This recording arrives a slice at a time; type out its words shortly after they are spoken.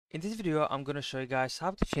In this video, I'm going to show you guys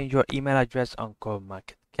how to change your email address on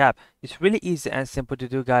CoinMarketCap. It's really easy and simple to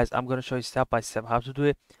do, guys. I'm going to show you step by step how to do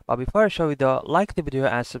it. But before I show you, though, like the video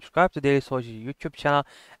and subscribe to Daily Social YouTube channel,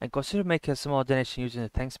 and consider making a small donation using the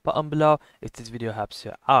thanks button below if this video helps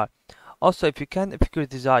you out. Also, if you can figure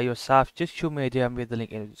this out yourself, just shoot me a DM with the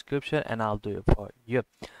link in the description and I'll do it for you.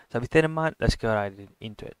 So with that in mind, let's get right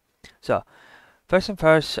into it. So first and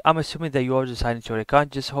first, I'm assuming that you already signed into your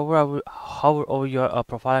account. Just hover over your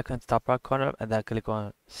profile icon top right corner and then click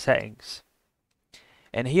on settings.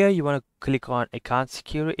 And here you want to click on account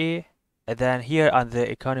security. And then here on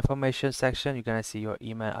the account information section, you're going to see your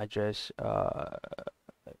email address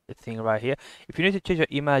thing right here. If you need to change your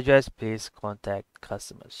email address, please contact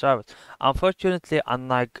customer service. Unfortunately,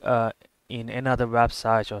 unlike in another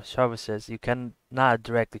websites or services, you cannot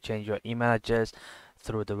directly change your email address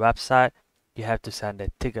through the website. You have to send a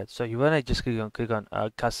ticket. So you want to just click on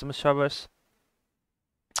customer service,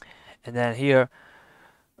 and then here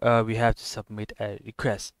we have to submit a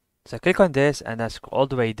request. So click on this and then scroll all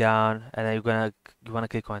the way down, and then you want to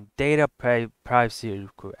click on data privacy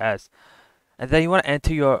request, and then you want to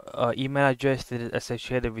enter your email address that is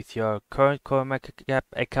associated with your current CoinMarketCap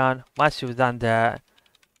account. Once you've done that,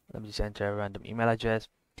 let me just enter a random email address.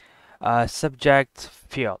 Subject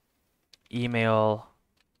field email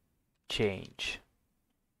change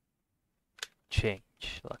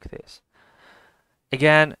like this.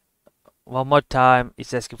 Again, one more time,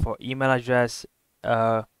 it's asking for email address.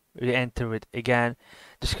 Re-enter it again.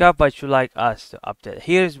 Describe what you like us to update.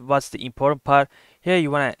 Here's what's the important part. Here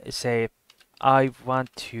you want to say, I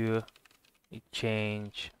want to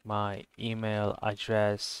change my email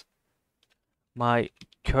address. My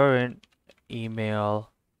current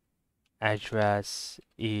email address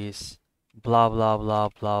is blah blah blah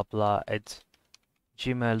blah blah at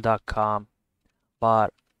gmail.com,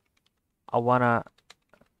 but I wanna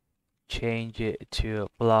change it to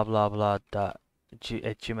blah blah blah at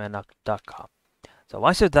gmail.com. So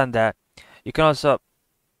once you've done that, you can also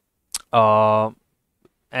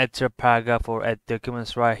enter paragraph or add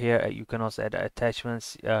documents right here. You can also add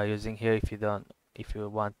attachments using here if you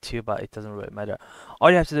want to, but it doesn't really matter. All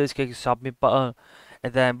you have to do is click the submit button,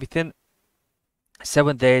 and then within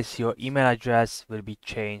 7 days your email address will be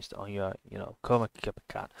changed on your CoinMarketCap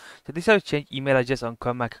account. So this is how you change email address on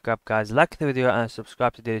CoinMarketCap, guys. Like the video and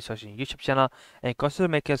subscribe to Daily Social YouTube channel, and consider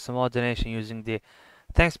making a small donation using the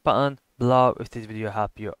thanks button below if this video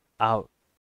helped you out.